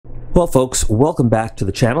Well, folks, welcome back to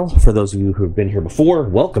the channel. For those of you who have been here before,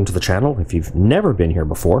 welcome to the channel. If you've never been here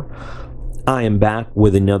before, I am back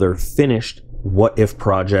with another finished What If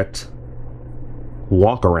project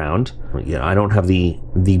walk-around. Yeah, I don't have the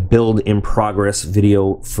build in progress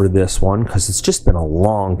video for this one because it's just been a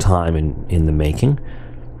long time in the making.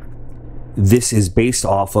 This is based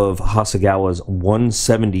off of Hasegawa's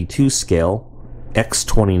 172 scale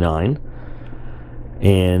X-29.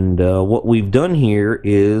 And what we've done here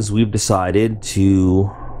is we've decided to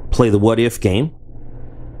play the what if game.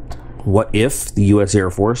 What if the US Air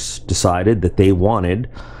Force decided that they wanted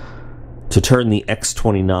to turn the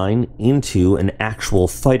X-29 into an actual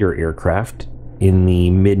fighter aircraft in the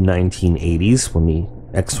mid-1980s when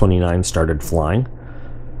the X-29 started flying.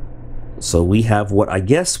 So we have what I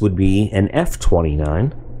guess would be an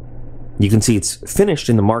F-29. You can see it's finished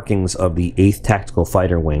in the markings of the 8th Tactical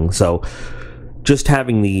Fighter Wing, so just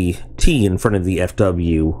having the T in front of the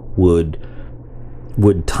FW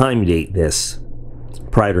would time date this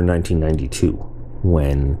prior to 1992,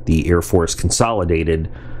 when the Air Force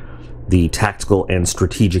consolidated the tactical and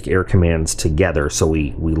strategic air commands together. So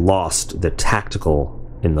we lost the tactical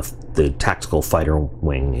in the tactical fighter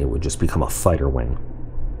wing. It would just become a fighter wing.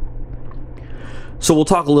 So we'll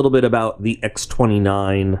talk a little bit about the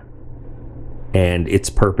X-29 and its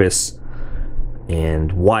purpose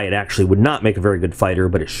and why it actually would not make a very good fighter,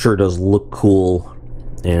 but it sure does look cool,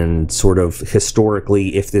 and sort of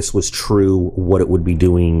historically, if this was true, what it would be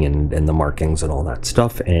doing, and the markings and all that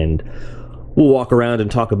stuff. And we'll walk around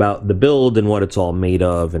and talk about the build and what it's all made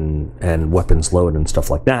of, and weapons load and stuff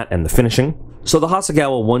like that, and the finishing. So the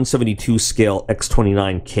Hasegawa 172 scale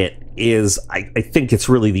X-29 kit is, I think it's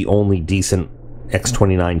really the only decent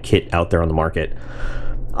X-29 kit out there on the market.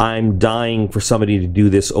 I'm dying for somebody to do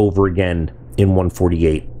this over again in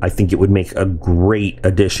 148. I think it would make a great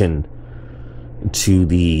addition to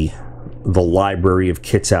the library of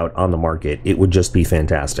kits out on the market. It would just be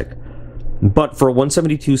fantastic. But for a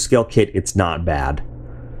 172 scale kit, it's not bad.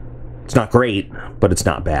 It's not great, but it's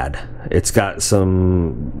not bad. It's got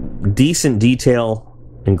some decent detail,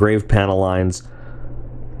 engraved panel lines.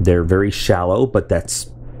 They're very shallow, but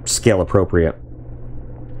that's scale appropriate.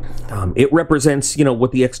 It represents, you know,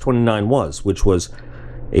 what the X-29 was, which was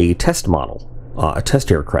a test model, a test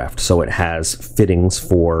aircraft. So it has fittings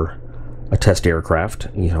for a test aircraft.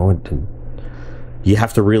 You know, you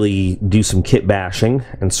have to really do some kit bashing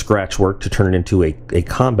and scratch work to turn it into a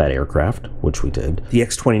combat aircraft, which we did. The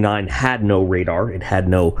X-29 had no radar. It had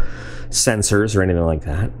no sensors or anything like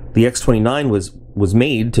that. The X-29 was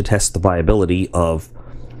made to test the viability of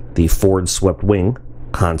the forward swept wing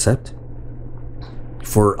concept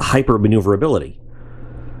for hyper maneuverability,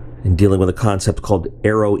 and dealing with a concept called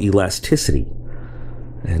aeroelasticity,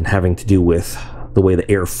 and having to do with the way the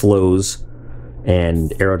air flows and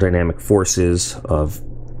aerodynamic forces of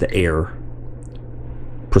the air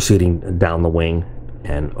proceeding down the wing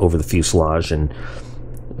and over the fuselage, and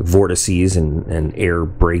vortices and air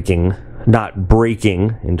braking, not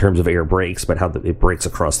braking in terms of air brakes, but how it breaks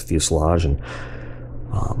across the fuselage. And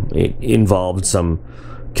it involved some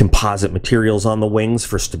composite materials on the wings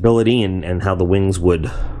for stability, and how the wings would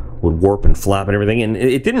warp and flap and everything. And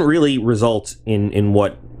it didn't really result in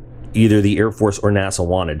what either the Air Force or NASA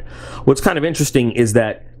wanted. What's kind of interesting is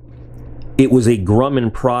that it was a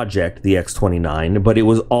Grumman project, the X-29, but it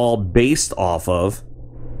was all based off of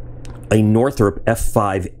a Northrop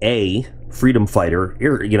F-5A Freedom Fighter,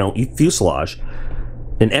 fuselage,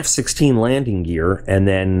 an F-16 landing gear, and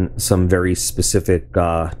then some very specific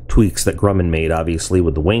tweaks that Grumman made, obviously,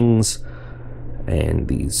 with the wings and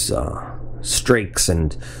these strakes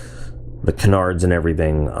and the canards and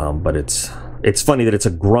everything. But it's funny that it's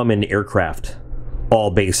a Grumman aircraft,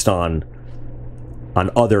 all based on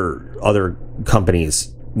other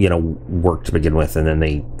companies, work to begin with, and then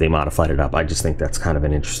they modified it up. I just think that's kind of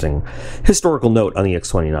an interesting historical note on the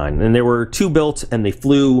X-29. And there were two built, and they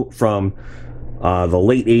flew from the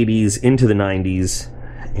late 80s into the 90s,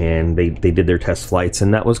 and they did their test flights,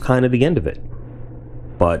 and that was kind of the end of it.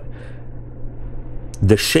 But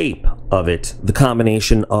the shape of it, the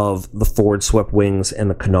combination of the forward swept wings and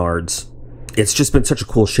the canards, it's just been such a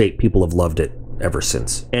cool shape. People have loved it ever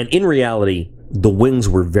since. And in reality, the wings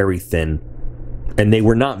were very thin, and they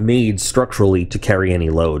were not made structurally to carry any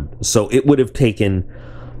load. So it would have taken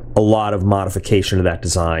a lot of modification of that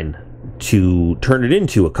design to turn it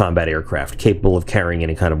into a combat aircraft capable of carrying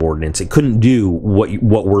any kind of ordnance. It couldn't do what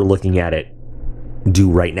we're looking at it do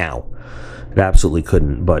right now. It absolutely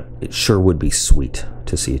couldn't, but it sure would be sweet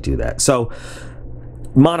to see it do that. So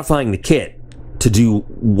modifying the kit to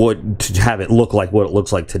have it look like what it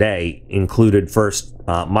looks like today included first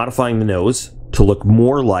modifying the nose to look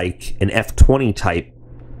more like an F-20 type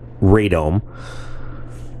radome,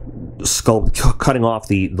 cutting off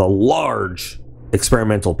the large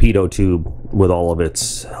experimental pitot tube with all of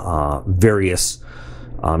its various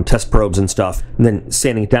test probes and stuff, and then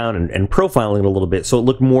sanding it down and profiling it a little bit so it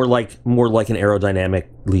looked more like an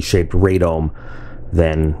aerodynamically shaped radome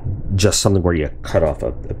than just something where you cut off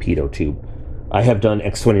a pitot tube. I have done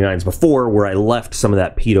X-29s before where I left some of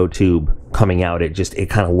that pitot tube coming out. It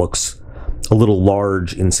kind of looks a little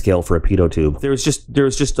large in scale for a pitot tube. There was just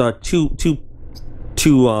two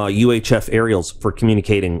UHF aerials for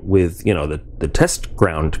communicating with, you know, the test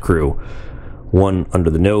ground crew, one under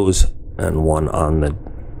the nose and one on the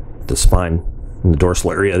spine and the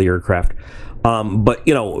dorsal area of the aircraft. But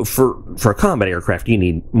you know, for a combat aircraft, you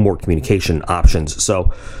need more communication options.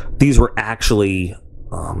 So these were actually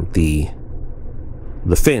the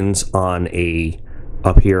fins on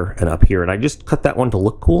up here and up here, and I just cut that one to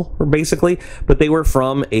look cool, basically. But they were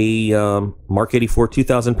from a Mark 84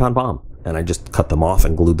 2,000-pound bomb, and I just cut them off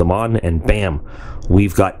and glued them on, and bam,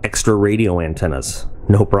 we've got extra radio antennas,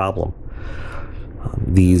 no problem.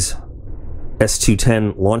 These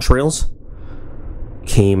S210 launch rails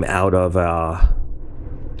came out of I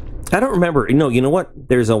don't remember. No, you know what?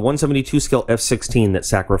 There's a 172 scale F-16 that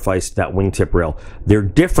sacrificed that wingtip rail. They're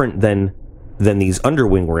different than these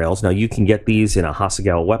underwing rails. Now you can get these in a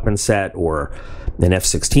Hasegawa weapon set or an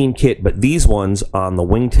F-16 kit, but these ones on the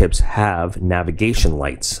wingtips have navigation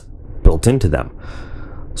lights built into them.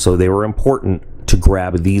 So they were important to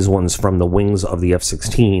grab these ones from the wings of the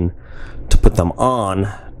F-16 to put them on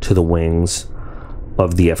to the wings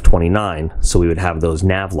of the F-29, so we would have those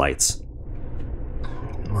nav lights,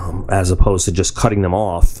 as opposed to just cutting them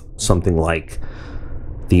off, something like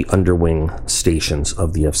the underwing stations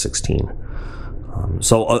of the F-16.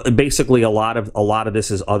 So basically, a lot of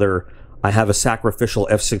this is other. I have a sacrificial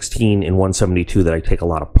F-16 in 172 that I take a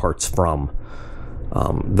lot of parts from,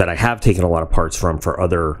 that I have taken a lot of parts from for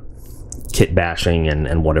other kit bashing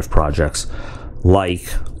and what if projects, like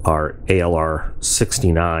our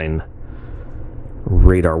ALR-69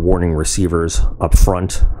 radar warning receivers up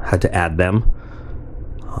front. Had to add them.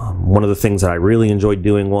 One of the things that I really enjoyed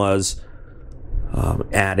doing was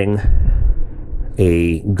adding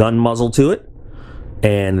a gun muzzle to it,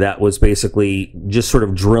 and that was basically just sort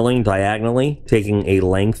of drilling diagonally, taking a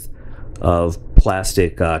length of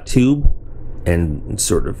plastic tube and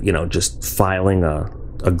sort of, you know, just filing a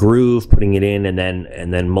groove, putting it in,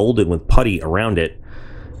 and then molded with putty around it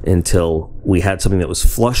until we had something that was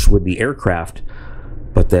flush with the aircraft,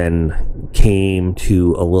 but then came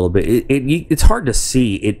to a little bit. It's hard to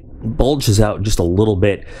see. It bulges out just a little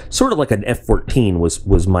bit, sort of like an F-14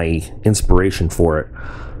 was my inspiration for it.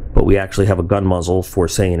 But we actually have a gun muzzle for,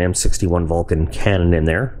 say, an M61 Vulcan cannon in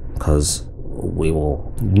there, because we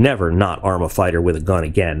will never not arm a fighter with a gun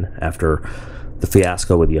again after the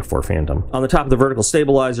fiasco with the F-4 Phantom. On the top of the vertical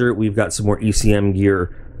stabilizer, we've got some more ECM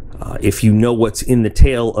gear. If you know what's in the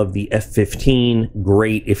tail of the F-15,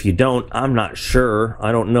 great. If you don't, I'm not sure.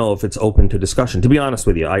 I don't know if it's open to discussion. To be honest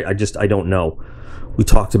with you, I don't know. We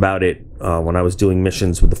talked about it when I was doing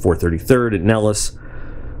missions with the 433rd at Nellis.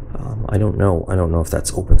 I don't know. I don't know if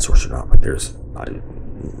that's open source or not, but there's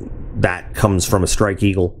that comes from a Strike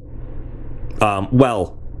Eagle.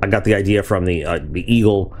 Well, I got the idea from the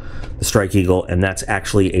Eagle, the Strike Eagle, and that's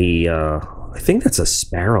actually I think that's a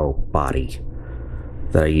Sparrow body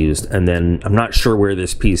that I used. And then I'm not sure where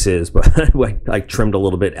this piece is, but I trimmed a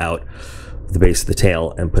little bit out the base of the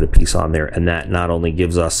tail and put a piece on there, and that not only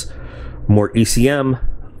gives us more ECM,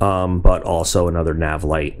 but also another nav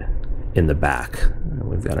light in the back.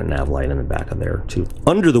 We've got a nav light in the back of there too.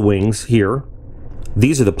 Under the wings here,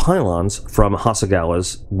 these are the pylons from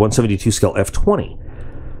Hasegawa's 172 scale F-20.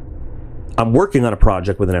 I'm working on a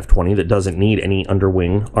project with an F-20 that doesn't need any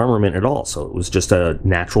underwing armament at all, so it was just a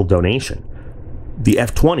natural donation. The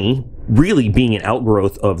F-20 really being an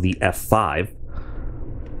outgrowth of the F-5,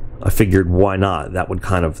 I figured why not? That would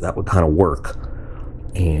kind of work.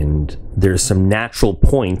 And there's some natural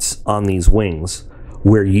points on these wings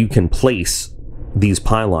where you can place these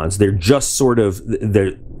pylons. They're just sort of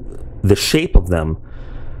the shape of them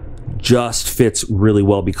just fits really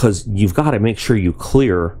well, because you've got to make sure you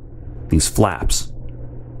clear these flaps.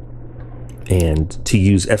 And to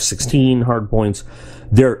use F-16 hard points,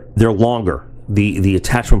 they're longer. The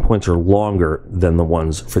attachment points are longer than the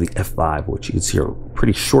ones for the F-5, which you can see are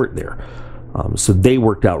pretty short there. So they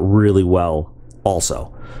worked out really well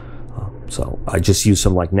also. So I just used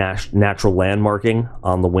some like natural land marking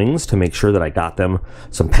on the wings to make sure that I got them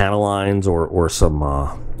some panel lines or some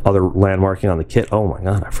other landmarking on the kit. Oh my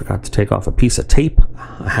god, I forgot to take off a piece of tape.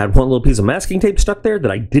 I had one little piece of masking tape stuck there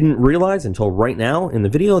that I didn't realize until right now in the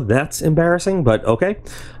video. That's embarrassing, but okay.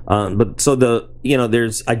 But so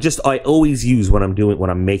I always use when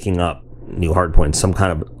I'm making up new hardpoints, some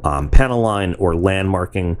kind of panel line or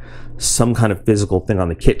landmarking, some kind of physical thing on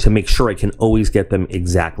the kit to make sure I can always get them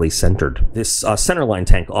exactly centered. This centerline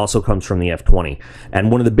tank also comes from the F-20,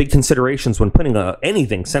 and one of the big considerations when putting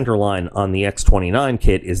anything centerline on the X-29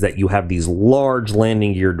 kit is that you have these large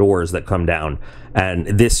landing gear doors that come down, and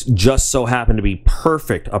this just so happened to be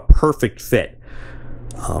a perfect fit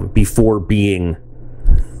before being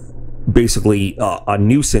basically a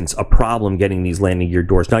nuisance, a problem getting these landing gear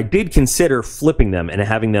doors. Now, I did consider flipping them and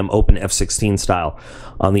having them open F-16 style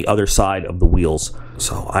on the other side of the wheels.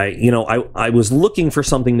 So I was looking for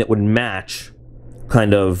something that would match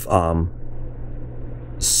kind of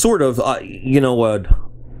sort of a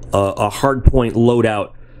hardpoint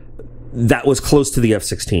loadout that was close to the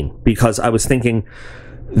F-16, because I was thinking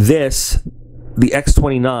the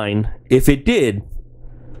X-29, if it did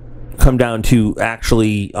come down to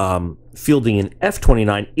actually fielding an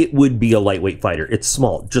F-29, it would be a lightweight fighter. It's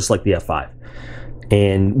small, just like the F-5.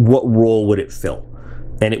 And what role would it fill?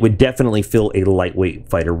 And it would definitely fill a lightweight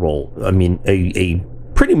fighter role. I mean, a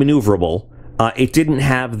pretty maneuverable. It didn't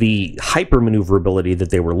have the hyper maneuverability that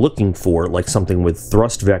they were looking for, like something with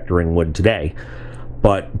thrust vectoring would today,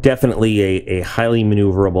 but definitely a highly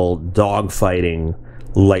maneuverable, dogfighting,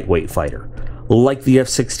 lightweight fighter, like the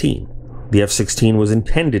F-16. The F-16 was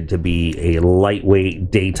intended to be a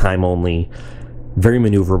lightweight, daytime-only, very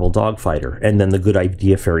maneuverable dogfighter. And then the good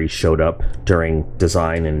idea fairy showed up during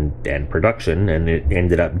design and production, and it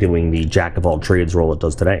ended up doing the jack-of-all-trades role it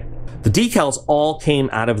does today. The decals all came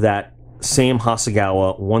out of that same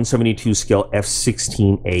Hasegawa 172 scale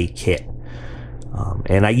F-16A kit.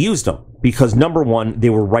 And I used them because, number one, they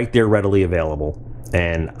were right there readily available.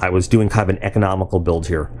 And I was doing kind of an economical build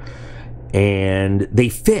here. And they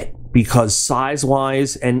fit, because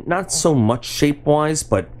size-wise, and not so much shape-wise,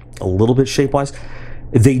 but a little bit shape-wise,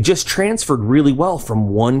 they just transferred really well from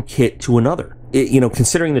one kit to another.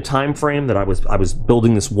 Considering the time frame that I was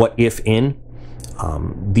building this what-if in,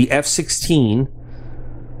 the F-16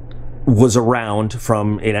 was around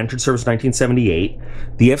from, it entered service in 1978.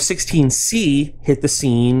 The F-16C hit the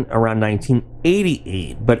scene around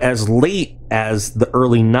 1988, but as late as the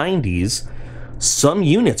early 90s, some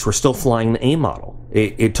units were still flying the A model.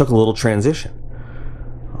 It took a little transition.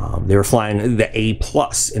 They were flying the A+,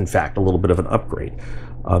 in fact, a little bit of an upgrade.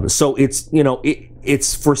 So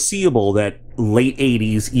it's foreseeable that late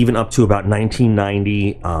 80s, even up to about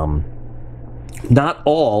 1990, not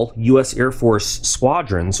all U.S. Air Force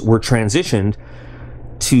squadrons were transitioned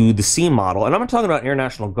to the C model. And I'm not talking about Air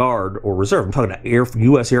National Guard or Reserve. I'm talking about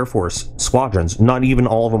U.S. Air Force squadrons. Not even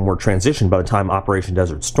all of them were transitioned by the time Operation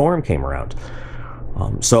Desert Storm came around.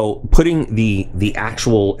 So putting the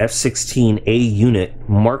actual F-16A unit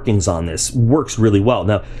markings on this works really well.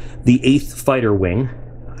 Now, the 8th Fighter Wing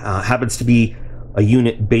happens to be a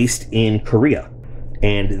unit based in Korea,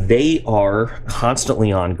 and they are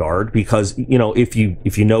constantly on guard because, if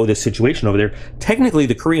you know this situation over there, technically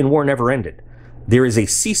the Korean War never ended. There is a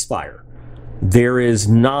ceasefire. There is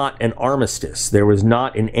not an armistice. There was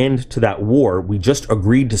not an end to that war. We just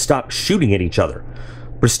agreed to stop shooting at each other.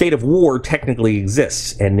 But a state of war technically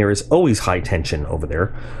exists, and there is always high tension over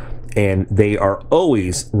there, and they are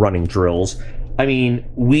always running drills. I mean,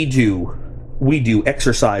 we do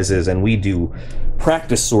exercises and we do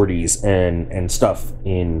practice sorties and stuff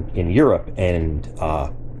in Europe and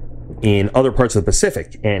in other parts of the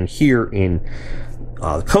Pacific and here in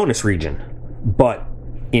the CONUS region. But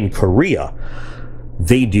in Korea,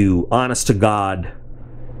 they do, honest to God,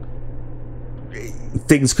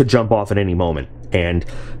 things could jump off at any moment. And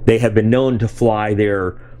they have been known to fly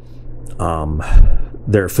their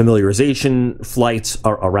familiarization flights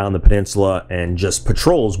around the peninsula and just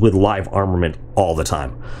patrols with live armament all the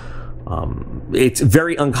time. It's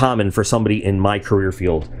very uncommon for somebody in my career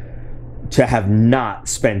field to have not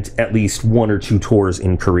spent at least 1 or 2 tours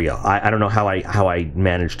in Korea. I don't know how I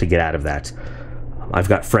managed to get out of that. I've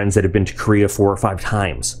got friends that have been to Korea 4 or 5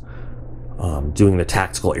 times, doing the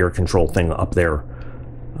tactical air control thing up there.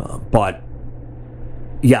 But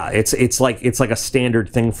yeah, it's like a standard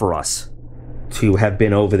thing for us to have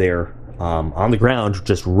been over there on the ground,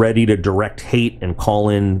 just ready to direct hate and call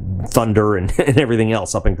in thunder and everything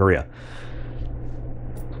else up in Korea.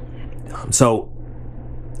 So,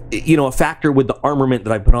 a factor with the armament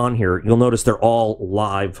that I put on here, you'll notice they're all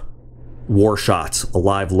live war shots, a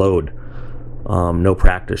live load, no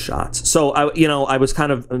practice shots. So I was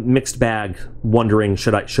kind of a mixed bag, wondering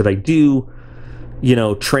should I do you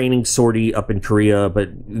know, training sortie up in Korea, but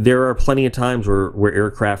there are plenty of times where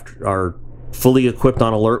aircraft are fully equipped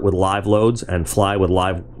on alert with live loads and fly with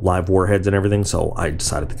live warheads and everything, so I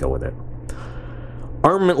decided to go with it.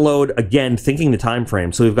 Armament load, again, thinking the time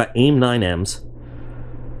frame. So we've got AIM-9Ms.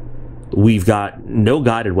 We've got no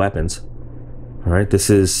guided weapons. All right, this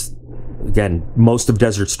is, again, most of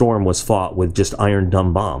Desert Storm was fought with just iron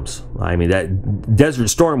dumb bombs. I mean, that Desert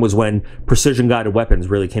Storm was when precision guided weapons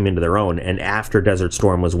really came into their own, and after Desert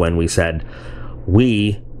Storm was when we said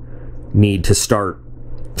we need to start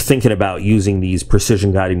thinking about using these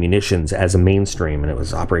precision guided munitions as a mainstream, and it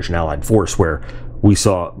was Operation Allied Force where we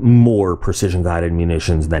saw more precision guided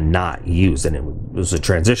munitions than not used, and it was a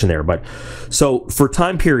transition there. But so for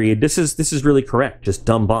time period, this is really correct, just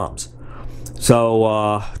dumb bombs.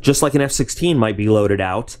 So just like an F-16 might be loaded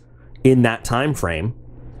out in that time frame,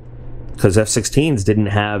 because F-16s didn't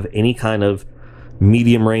have any kind of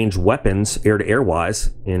medium range weapons air-to-air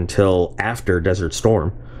wise until after Desert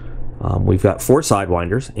Storm. We've got 4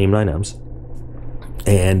 Sidewinders, AIM-9Ms,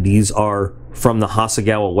 and these are from the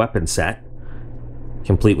Hasegawa weapon set,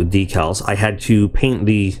 complete with decals. I had to paint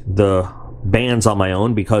the bands on my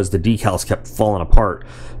own because the decals kept falling apart,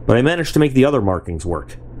 but I managed to make the other markings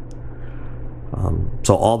work.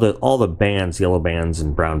 So all the bands, yellow bands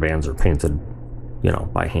and brown bands, are painted, you know,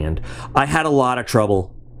 by hand. I had a lot of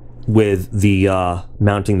trouble with the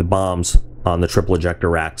mounting the bombs on the triple ejector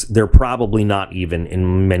racks. They're probably not even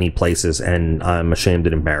in many places, and I'm ashamed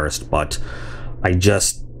and embarrassed, but I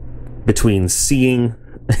just, between seeing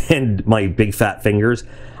and my big fat fingers,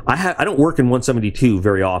 I don't work in 172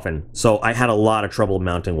 very often, so I had a lot of trouble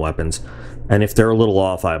mounting weapons, and if they're a little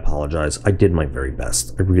off, I apologize. I did my very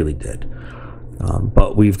best. I really did.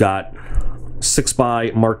 But we've got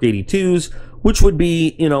 6x Mark 82s, which would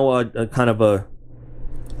be, you know, a kind of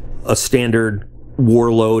a standard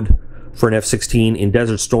warload for an F-16. In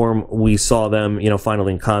Desert Storm, we saw them, you know,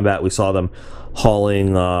 finally in combat, we saw them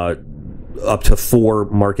hauling up to 4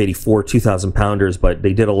 Mark 84 2,000 pounders, but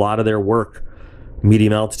they did a lot of their work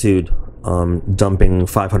medium altitude, dumping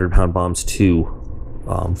 500-pound bombs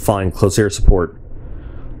to find close air support.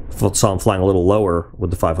 Saw them flying a little lower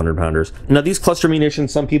with the 500-pounders. Now, these cluster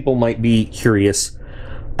munitions, some people might be curious.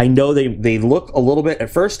 I know they look a little bit. At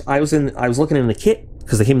first, I was looking in the kit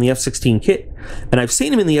because they came in the F-16 kit, and I've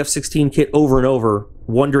seen them in the F-16 kit over and over,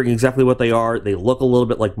 wondering exactly what they are. They look a little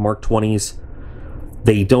bit like Mark 20s.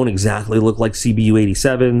 They don't exactly look like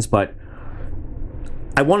CBU-87s, but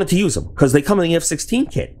I wanted to use them because they come in the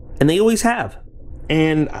F-16 kit, and they always have.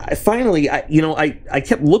 And finally, I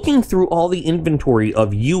kept looking through all the inventory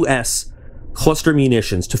of U.S. cluster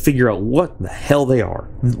munitions to figure out what the hell they are.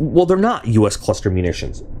 Well, they're not U.S. cluster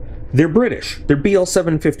munitions. They're British. They're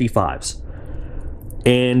BL-755s.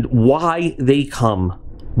 And why they come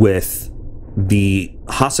with the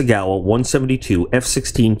Hasegawa 172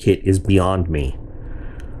 F-16 kit is beyond me.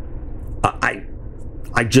 I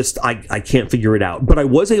can't figure it out. But I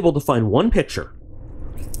was able to find one picture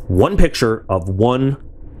of one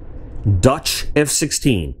Dutch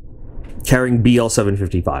F-16 carrying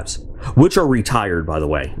BL-755s, which are retired, by the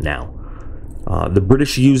way, now. The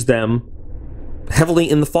British used them heavily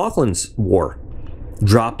in the Falklands War,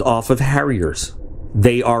 dropped off of Harriers.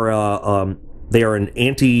 They are an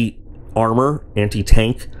anti-armor,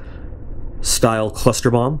 anti-tank style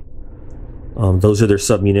cluster bomb. Those are their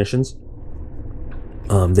submunitions.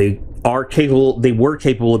 They were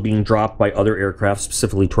capable of being dropped by other aircraft,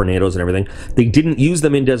 specifically tornadoes and everything. They didn't use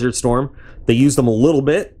them in Desert Storm. They used them a little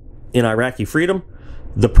bit in Iraqi Freedom.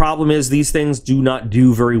 The problem is these things do not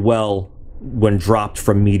do very well when dropped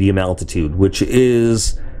from medium altitude, which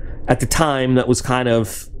is, at the time, that was kind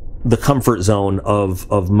of the comfort zone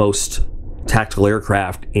of most tactical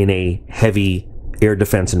aircraft in a heavy air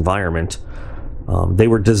defense environment. They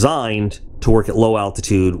were designed to work at low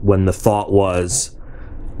altitude when the thought was,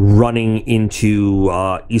 running into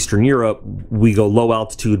Eastern Europe, we go low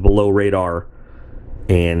altitude below radar,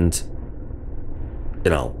 and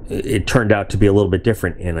it turned out to be a little bit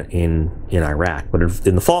different in Iraq. But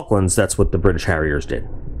in the Falklands, that's what the British Harriers did.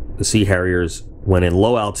 The Sea Harriers went in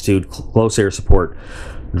low altitude, close air support,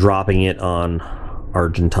 dropping it on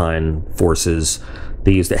Argentine forces.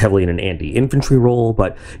 They used it heavily in an anti-infantry role,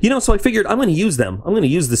 but, so I figured I'm going to use them. I'm going to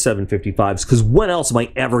use the 755s, because when else am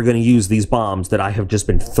I ever going to use these bombs that I have just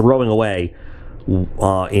been throwing away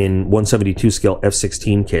in 172 scale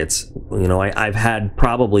F-16 kits? I've had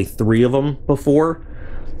probably 3 of them before,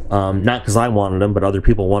 not because I wanted them, but other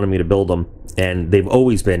people wanted me to build them, and they've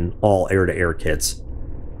always been all air-to-air kits.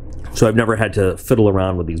 So I've never had to fiddle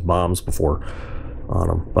around with these bombs before on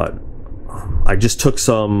them, but I just took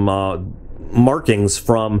some markings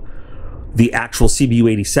from the actual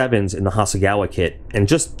CBU-87s in the Hasegawa kit and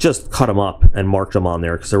just cut them up and marked them on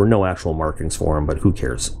there because there were no actual markings for them, but who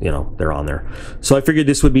cares? You know, they're on there. So I figured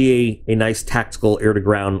this would be a nice tactical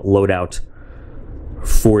air-to-ground loadout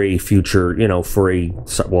for a future, you know, for a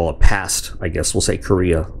past, I guess we'll say,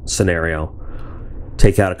 Korea scenario.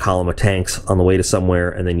 Take out a column of tanks on the way to somewhere,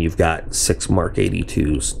 and then you've got 6 Mark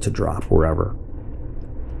 82s to drop wherever.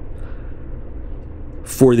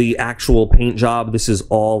 For the actual paint job, this is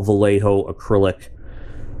all Vallejo acrylic,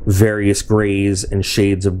 various grays and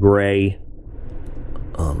shades of gray.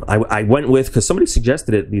 I went with, because somebody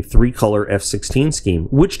suggested it, the 3-color F-16 scheme,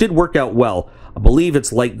 which did work out well. I believe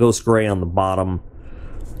it's light ghost gray on the bottom.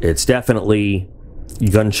 It's definitely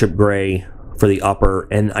gunship gray for the upper,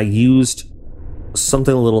 and I used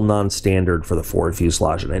something a little non-standard for the forward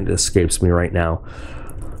fuselage, and it escapes me right now.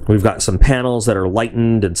 We've got some panels that are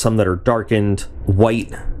lightened and some that are darkened.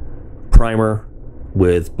 White primer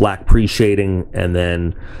with black pre-shading, and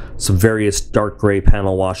then some various dark gray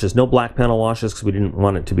panel washes. No black panel washes because we didn't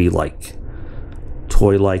want it to be like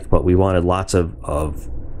toy-like, but we wanted lots of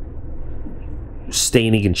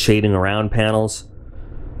staining and shading around panels.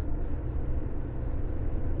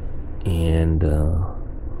 And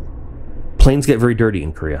planes get very dirty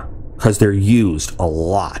in Korea because they're used a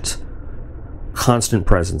lot. Constant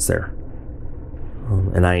presence there.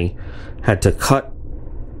 And I had to cut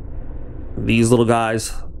these little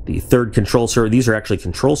guys. The third control surface, these are actually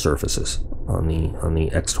control surfaces on the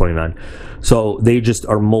X-29. So they just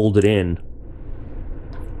are molded in.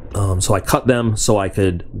 So I cut them so I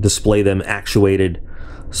could display them actuated.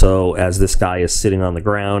 So as this guy is sitting on the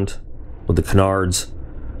ground with the canards,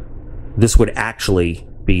 this would actually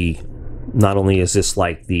be, not only is this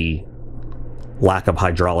like the lack of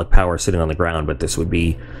hydraulic power sitting on the ground, but this would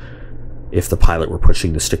be if the pilot were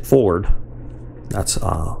pushing the stick forward. That's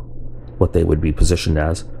what they would be positioned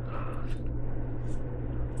as.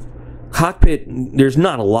 Cockpit, there's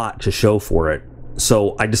not a lot to show for it,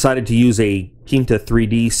 so I decided to use a Pinto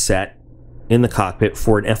 3D set in the cockpit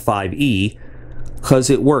for an F5E because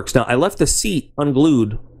it works. Now, I left the seat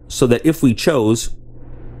unglued so that if we chose,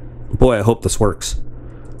 boy, I hope this works,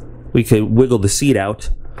 we could wiggle the seat out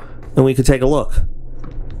and we could take a look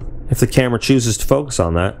if the camera chooses to focus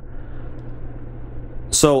on that.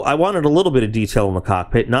 So I wanted a little bit of detail in the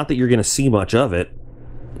cockpit. Not that you're going to see much of it,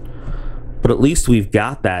 but at least we've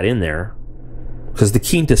got that in there because the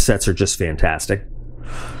Quinta sets are just fantastic.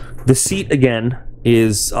 The seat, again,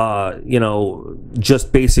 is, you know,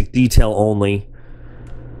 just basic detail only.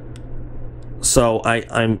 So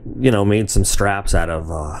I'm, you know, made some straps out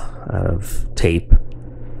of tape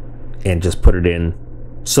and just put it in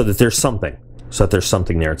so that there's something. So that there's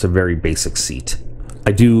something there. It's a very basic seat.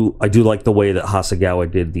 I do like the way that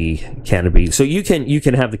Hasegawa did the canopy. So you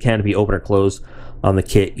can have the canopy open or closed on the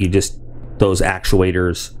kit. You just, those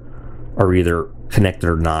actuators are either connected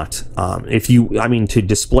or not. To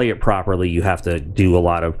display it properly, you have to do a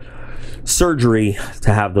lot of surgery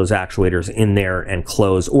to have those actuators in there and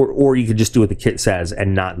close, or you could just do what the kit says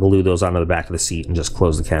and not glue those onto the back of the seat and just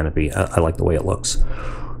close the canopy. I like the way it looks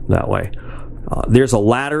that way. There's a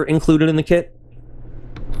ladder included in the kit,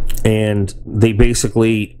 and they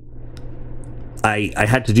basically, I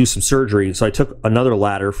had to do some surgery, so I took another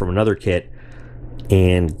ladder from another kit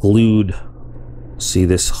and glued, see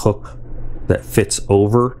this hook that fits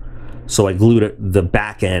over, so I glued it, the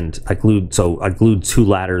back end, I glued 2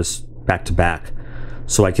 ladders back to back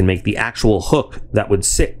so I can make the actual hook that would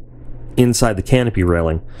sit inside the canopy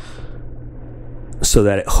railing so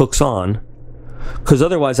that it hooks on, because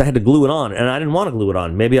otherwise I had to glue it on, and I didn't want to glue it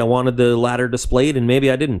on. Maybe I wanted the ladder displayed, and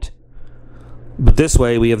maybe I didn't. But this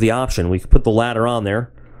way we have the option. We could put the ladder on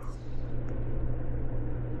there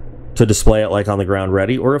to display it like on the ground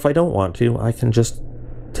ready, or if I don't want to, I can just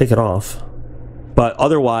take it off. But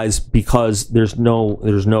otherwise, because there's no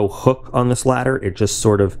hook on this ladder, it just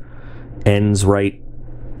sort of ends right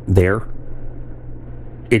there.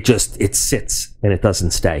 It sits and it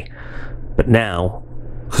doesn't stay. But now,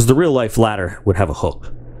 because the real life ladder would have a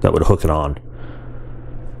hook that would hook it on.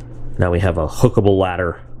 Now we have a hookable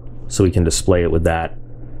ladder, so we can display it with that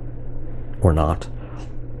or not.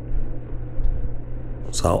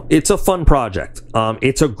 So it's a fun project.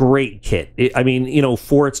 It's a great kit. I mean, you know,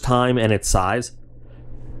 for its time and its size,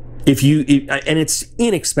 and it's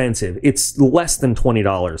inexpensive. It's less than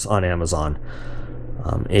 $20 on Amazon.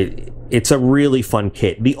 It's a really fun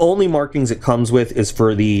kit. The only markings it comes with is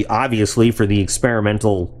obviously for the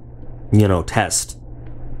experimental, you know, test,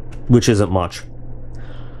 which isn't much.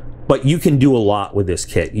 But you can do a lot with this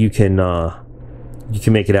kit. You can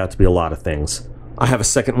make it out to be a lot of things. I have a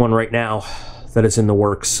second one right now that is in the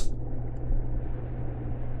works.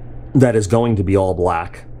 that is going to be all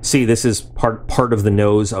black. See, this is part of the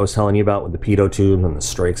nose I was telling you about with the pitot tube and the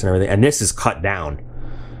strakes and everything, and this is cut down.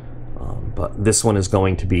 But this one is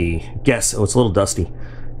going to be, guess, oh, it's a little dusty.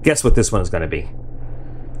 Guess what this one is going to be.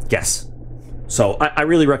 Guess. So I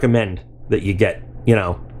really recommend that you get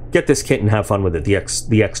this kit and have fun with it, the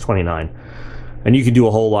X-29. And you can do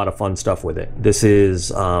a whole lot of fun stuff with it. This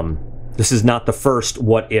is not the first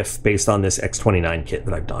what if based on this X-29 kit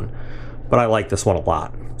that I've done. But I like this one a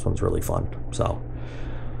lot. This one's really fun. So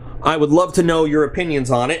I would love to know your opinions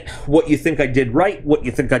on it. What you think I did right, what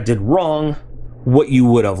you think I did wrong, what you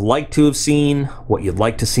would have liked to have seen, what you'd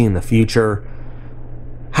like to see in the future.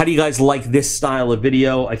 How do you guys like this style of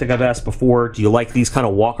video? I think I've asked before, do you like these kind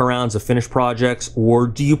of walkarounds of finished projects, or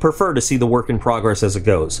do you prefer to see the work in progress as it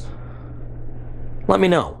goes? Let me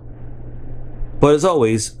know. But as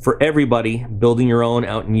always, for everybody building your own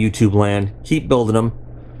out in YouTube land, keep building them.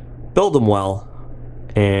 Build them well.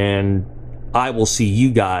 And I will see you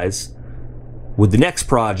guys with the next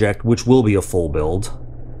project, which will be a full build,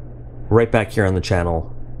 right back here on the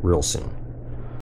channel real soon.